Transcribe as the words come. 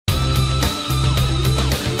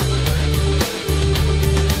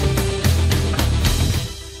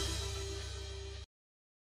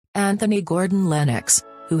Anthony Gordon Lennox,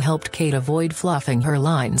 who helped Kate avoid fluffing her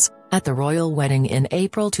lines at the royal wedding in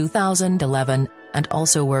April 2011, and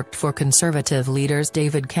also worked for Conservative leaders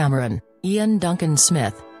David Cameron, Ian Duncan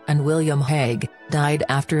Smith, and William Hague, died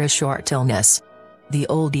after a short illness. The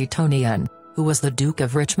old Etonian, who was the Duke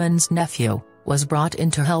of Richmond's nephew, was brought in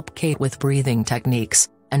to help Kate with breathing techniques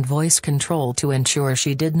and voice control to ensure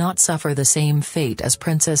she did not suffer the same fate as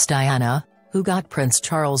Princess Diana, who got Prince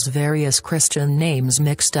Charles' various Christian names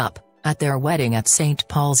mixed up at their wedding at St.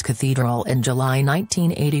 Paul's Cathedral in July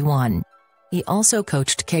 1981. He also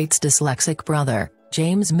coached Kate's dyslexic brother,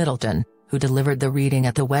 James Middleton, who delivered the reading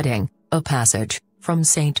at the wedding, a passage from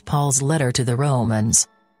St. Paul's letter to the Romans.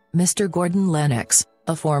 Mr. Gordon Lennox,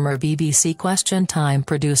 a former BBC Question Time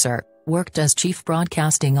producer, worked as Chief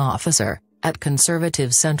Broadcasting Officer at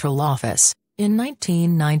Conservative Central Office in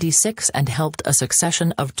 1996 and helped a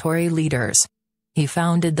succession of Tory leaders. He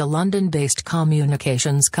founded the London-based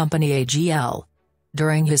communications company AGL.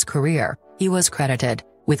 During his career, he was credited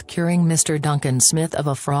with curing Mr. Duncan Smith of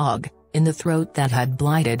a frog in the throat that had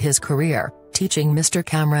blighted his career, teaching Mr.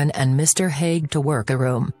 Cameron and Mr. Hague to work a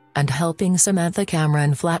room, and helping Samantha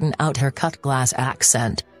Cameron flatten out her cut-glass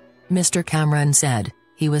accent. Mr. Cameron said,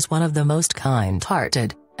 "He was one of the most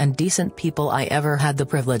kind-hearted and decent people I ever had the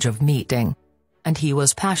privilege of meeting. And he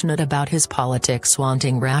was passionate about his politics,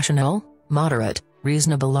 wanting rational, moderate,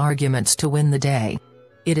 reasonable arguments to win the day.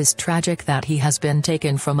 It is tragic that he has been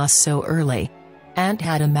taken from us so early. And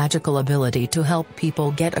had a magical ability to help people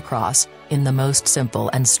get across, in the most simple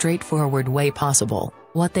and straightforward way possible,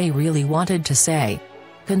 what they really wanted to say."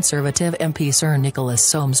 Conservative MP Sir Nicholas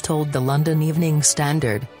Soames told the London Evening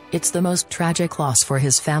Standard, "It's the most tragic loss for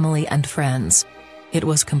his family and friends. It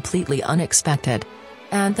was completely unexpected.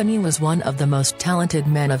 Anthony was one of the most talented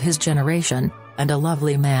men of his generation, and a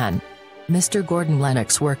lovely man." Mr. Gordon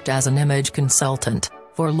Lennox worked as an image consultant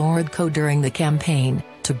for Lord Coe during the campaign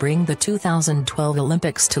to bring the 2012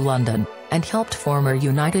 Olympics to London, and helped former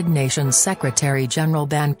United Nations Secretary-General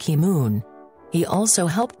Ban Ki-moon. He also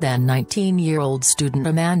helped then 19-year-old student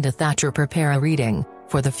Amanda Thatcher prepare a reading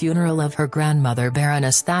for the funeral of her grandmother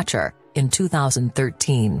Baroness Thatcher in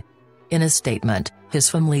 2013. In a statement, his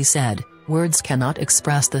family said, "Words cannot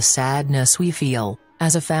express the sadness we feel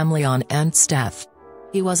as a family on Aunt's death.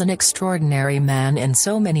 He was an extraordinary man in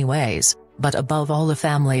so many ways, but above all a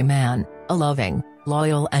family man, a loving,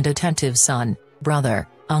 loyal and attentive son, brother,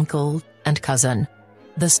 uncle, and cousin."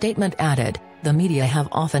 The statement added, "The media have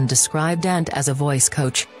often described Ant as a voice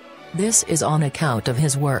coach. This is on account of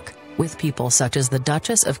his work with people such as the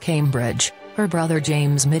Duchess of Cambridge, her brother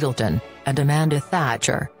James Middleton, and Amanda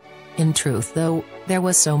Thatcher. In truth though, there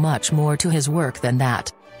was so much more to his work than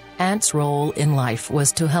that. Ant's role in life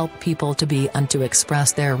was to help people to be and to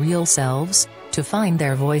express their real selves, to find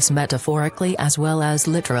their voice metaphorically as well as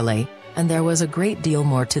literally, and there was a great deal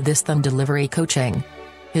more to this than delivery coaching."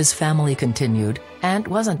 His family continued, "Ant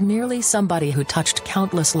wasn't merely somebody who touched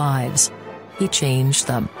countless lives. He changed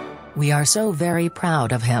them. We are so very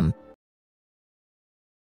proud of him,